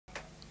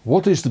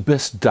What is the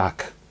best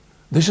DAC?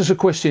 This is a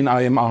question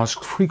I am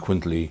asked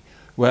frequently,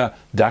 where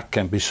DAC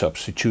can be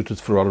substituted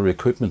for other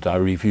equipment I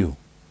review.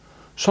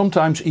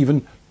 Sometimes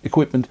even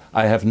equipment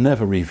I have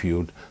never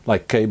reviewed,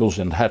 like cables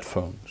and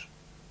headphones.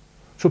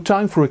 So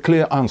time for a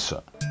clear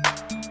answer.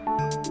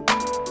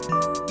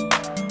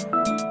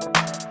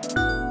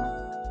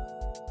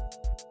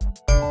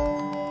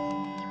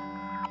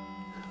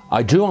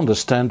 I do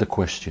understand the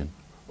question.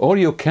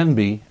 Audio can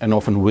be, and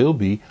often will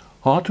be,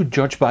 hard to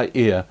judge by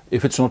ear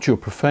if it's not your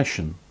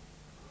profession.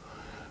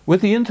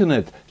 With the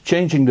internet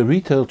changing the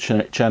retail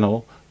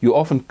channel, you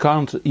often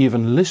can't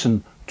even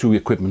listen to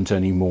equipment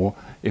anymore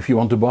if you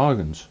want the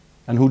bargains.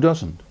 And who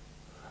doesn't?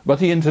 But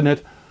the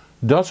internet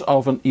does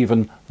offer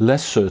even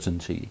less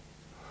certainty.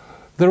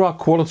 There are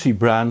quality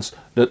brands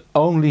that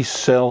only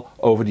sell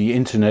over the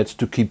internet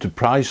to keep the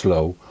price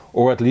low,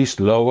 or at least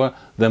lower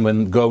than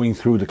when going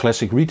through the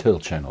classic retail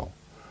channel.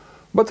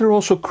 But there are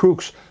also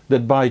crooks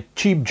that buy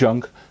cheap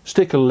junk,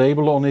 stick a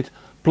label on it,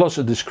 plus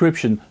a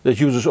description that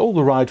uses all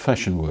the right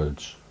fashion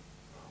words.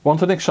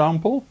 Want an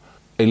example?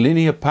 A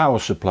linear power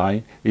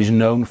supply is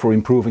known for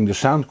improving the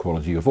sound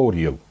quality of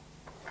audio.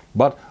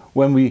 But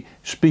when we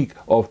speak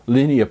of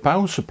linear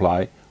power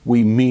supply,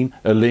 we mean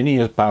a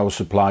linear power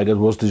supply that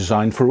was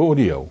designed for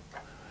audio.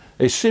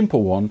 A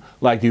simple one,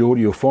 like the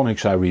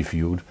Audiophonics I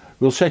reviewed,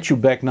 will set you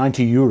back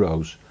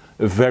 €90.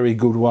 A very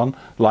good one,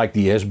 like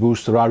the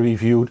S-Booster I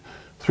reviewed,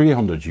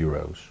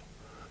 €300.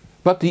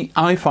 But the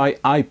iFi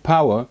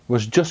iPower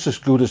was just as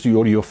good as the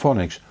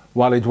Audiophonics,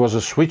 while it was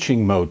a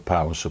switching mode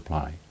power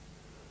supply.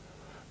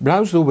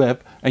 Browse the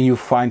web and you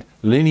find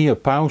linear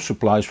power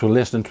supplies for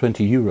less than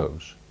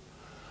 €20.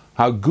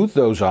 How good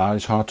those are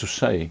is hard to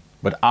say,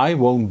 but I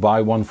won't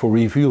buy one for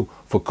review,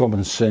 for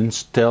common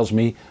sense tells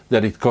me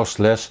that it costs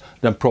less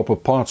than proper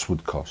parts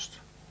would cost.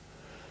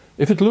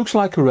 If it looks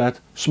like a rat,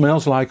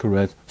 smells like a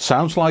rat,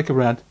 sounds like a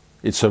rat,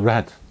 it's a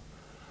rat.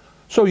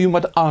 So you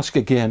might ask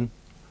again,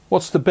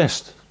 what's the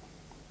best?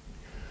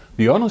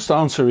 The honest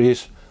answer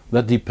is,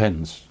 that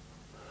depends.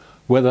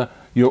 Whether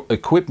your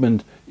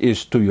equipment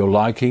is to your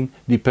liking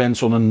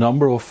depends on a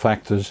number of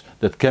factors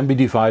that can be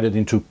divided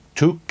into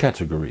two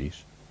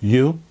categories: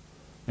 you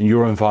and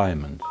your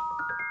environment.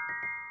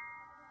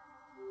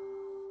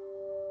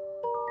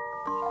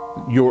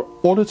 Your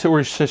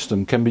auditory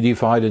system can be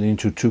divided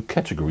into two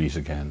categories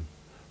again: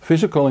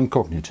 physical and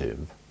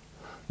cognitive.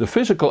 The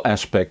physical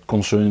aspect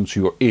concerns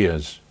your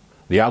ears,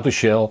 the outer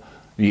shell,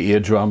 the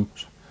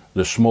eardrums,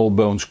 the small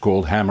bones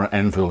called hammer,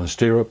 anvil and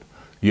stirrup,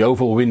 the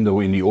oval window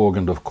in the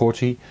organ of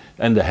Corti,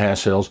 and the hair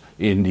cells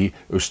in the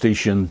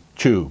eustachian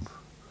tube.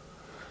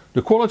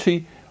 The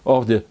quality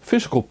of the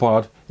physical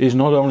part is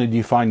not only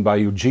defined by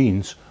your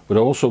genes, but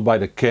also by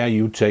the care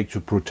you take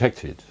to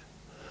protect it.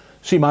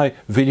 See my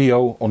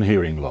video on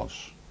hearing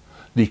loss.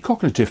 The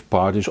cognitive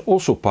part is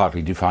also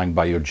partly defined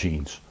by your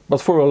genes,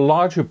 but for a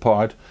larger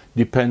part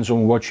depends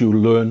on what you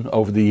learn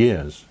over the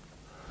years.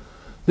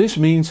 This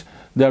means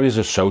there is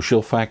a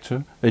social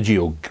factor, a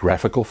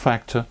geographical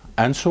factor,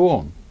 and so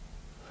on.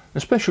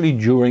 Especially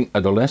during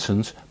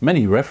adolescence,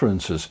 many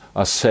references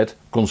are set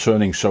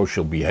concerning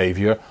social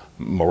behavior,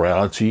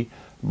 morality,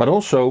 but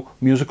also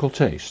musical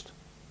taste.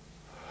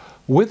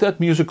 With that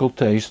musical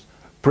taste,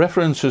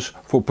 preferences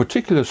for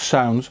particular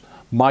sounds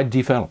might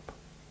develop.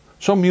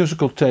 Some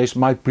musical taste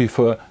might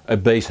prefer a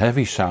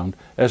bass-heavy sound,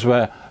 as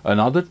where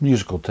another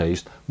musical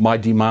taste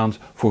might demand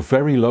for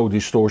very low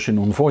distortion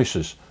on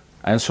voices,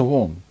 and so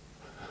on.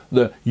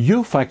 The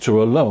you factor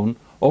alone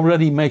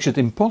already makes it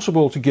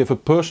impossible to give a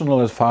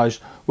personal advice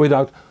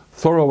without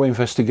thorough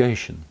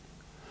investigation.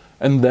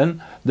 And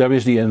then there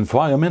is the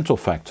environmental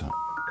factor.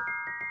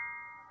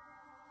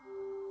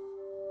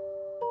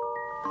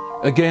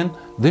 Again,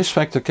 this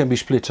factor can be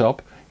split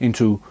up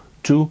into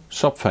two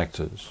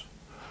sub-factors: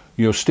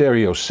 your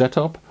stereo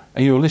setup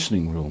and your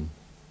listening room.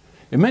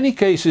 In many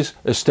cases,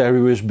 a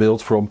stereo is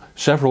built from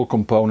several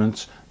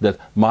components that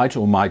might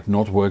or might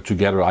not work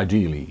together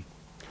ideally.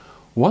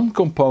 One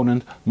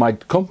component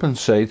might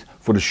compensate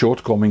for the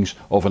shortcomings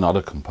of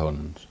another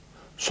component.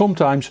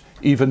 Sometimes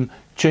even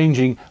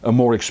changing a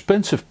more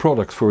expensive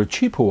product for a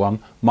cheaper one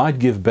might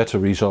give better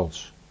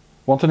results.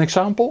 Want an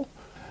example?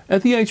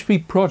 At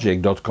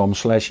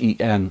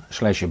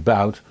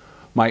thehpproject.com/en/about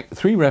my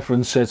 3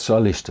 reference sets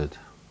are listed.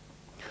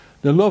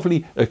 The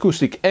lovely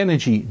Acoustic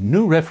Energy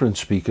new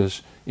reference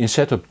speakers in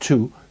setup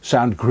 2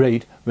 sound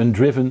great when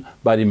driven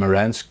by the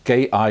Marantz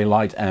KI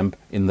light amp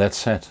in that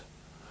set.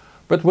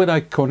 But when I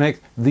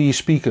connect these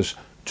speakers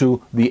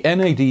to the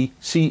NAD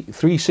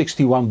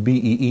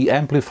C361BEE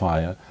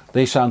amplifier,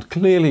 they sound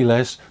clearly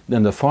less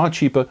than the far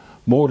cheaper,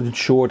 more than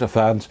short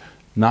advanced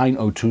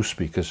 902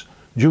 speakers,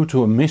 due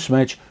to a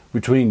mismatch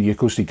between the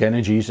Acoustic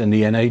Energies and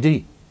the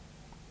NAD.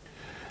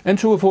 And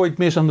to avoid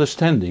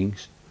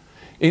misunderstandings,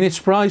 in its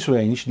price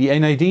range the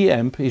NAD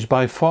amp is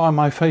by far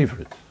my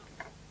favorite.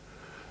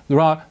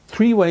 There are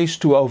 3 ways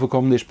to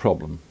overcome this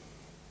problem.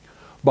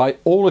 Buy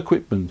all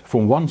equipment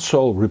from one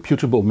sole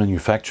reputable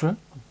manufacturer,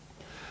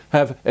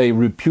 have a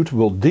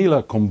reputable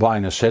dealer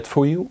combine a set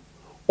for you,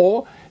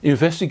 or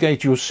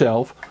investigate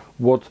yourself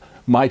what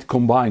might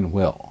combine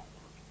well.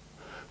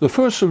 The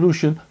first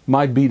solution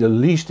might be the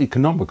least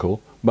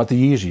economical but the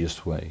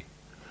easiest way.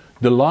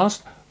 The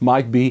last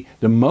might be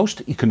the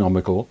most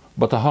economical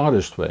but the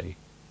hardest way.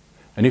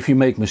 And if you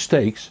make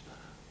mistakes,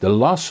 the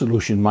last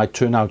solution might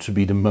turn out to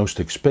be the most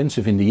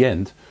expensive in the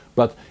end,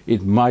 but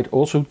it might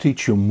also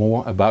teach you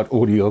more about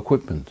audio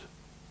equipment.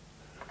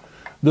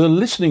 The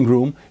listening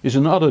room is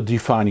another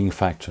defining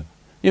factor.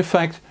 In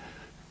fact,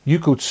 you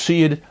could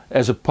see it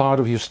as a part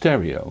of your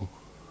stereo.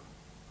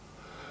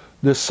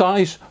 The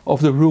size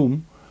of the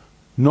room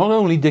not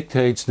only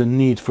dictates the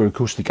need for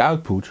acoustic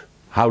output,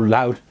 how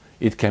loud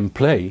it can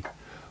play,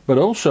 but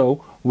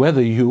also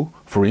whether you,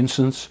 for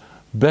instance,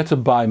 better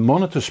buy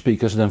monitor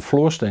speakers than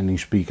floor standing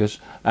speakers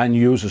and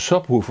use a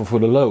subwoofer for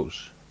the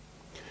lows.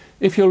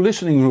 If your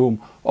listening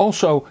room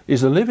also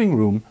is the living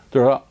room,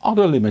 there are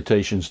other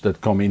limitations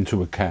that come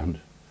into account.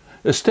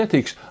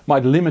 Aesthetics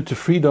might limit the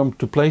freedom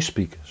to play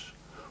speakers.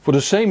 For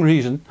the same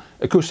reason,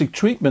 acoustic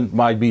treatment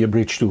might be a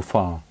bridge too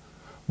far.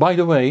 By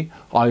the way,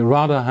 I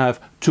rather have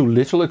too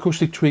little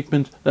acoustic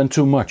treatment than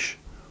too much,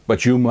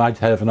 but you might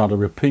have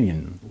another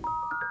opinion.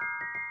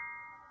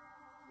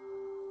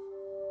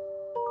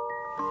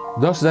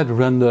 Does that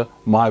render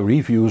my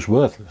reviews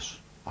worthless?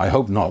 I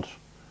hope not.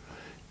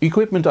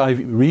 Equipment I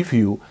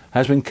review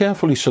has been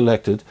carefully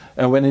selected,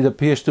 and when it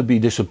appears to be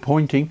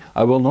disappointing,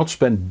 I will not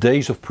spend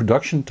days of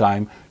production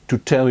time to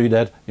tell you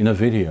that in a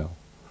video.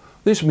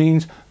 This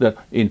means that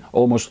in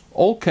almost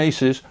all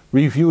cases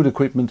reviewed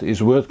equipment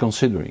is worth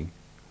considering.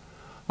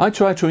 I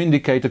try to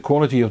indicate the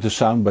quality of the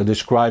sound by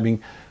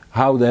describing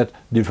how that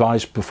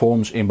device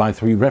performs in my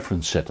 3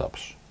 reference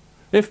setups.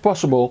 If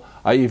possible,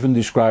 I even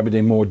describe it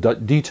in more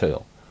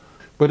detail.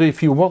 But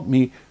if you want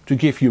me to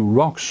give you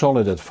rock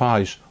solid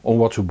advice on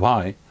what to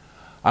buy,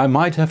 I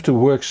might have to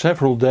work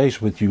several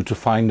days with you to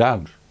find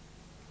out.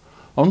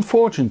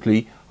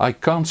 Unfortunately, I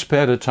can't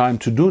spare the time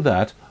to do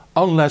that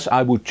unless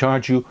I would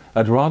charge you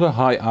at rather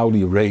high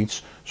hourly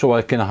rates so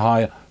I can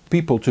hire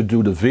people to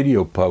do the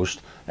video post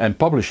and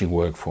publishing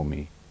work for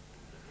me.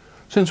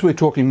 Since we're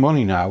talking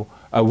money now,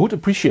 I would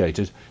appreciate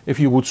it if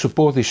you would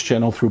support this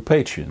channel through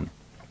Patreon.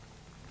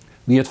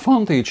 The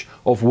advantage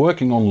of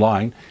working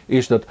online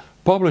is that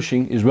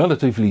publishing is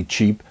relatively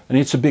cheap and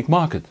it's a big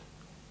market.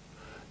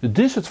 The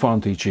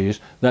disadvantage is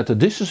that the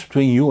distance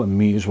between you and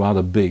me is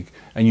rather big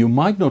and you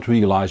might not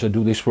realize I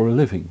do this for a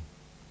living.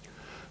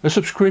 A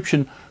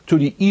subscription to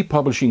the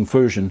e-publishing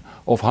version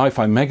of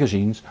Hi-Fi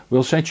magazines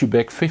will set you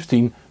back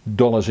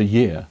 $15 a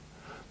year.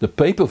 The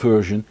paper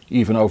version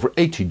even over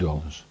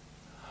 $80.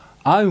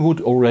 I would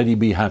already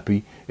be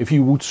happy if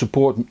you would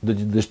support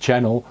this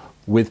channel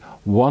with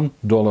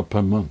 $1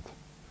 per month.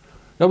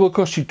 That will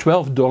cost you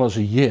 $12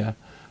 a year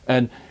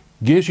and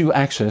gives you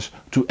access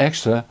to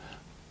extra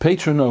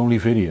Patreon-only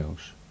videos.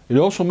 It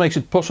also makes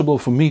it possible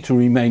for me to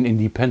remain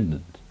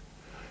independent.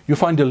 You'll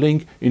find the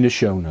link in the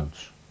show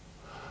notes.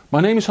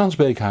 My name is Hans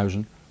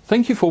Beekhuizen,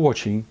 thank you for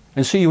watching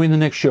and see you in the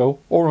next show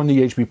or on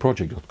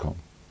thehbproject.com.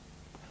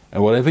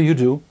 And whatever you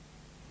do,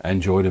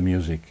 enjoy the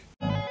music.